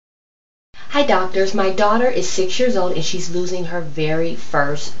Hi doctors, my daughter is 6 years old and she's losing her very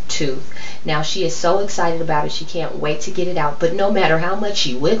first tooth. Now she is so excited about it, she can't wait to get it out, but no matter how much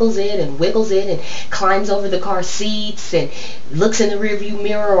she wiggles it and climbs over the car seats and looks in the rearview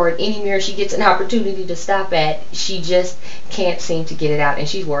mirror or in any mirror she gets an opportunity to stop at, she just can't seem to get it out, and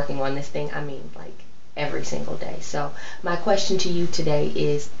she's working on this thing, I mean, like every single day. So my question to you today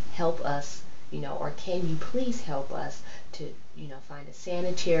is, help us, or can you please help us to, find a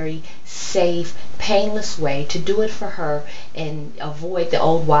sanitary, safe, painless way to do it for her and avoid the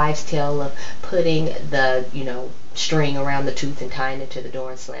old wives' tale of putting the, string around the tooth and tying it to the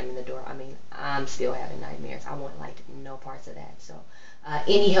door and slamming the door. I mean, I'm still having nightmares. I want like no parts of that. So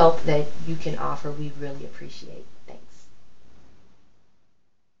any help that you can offer, we really appreciate. Thanks.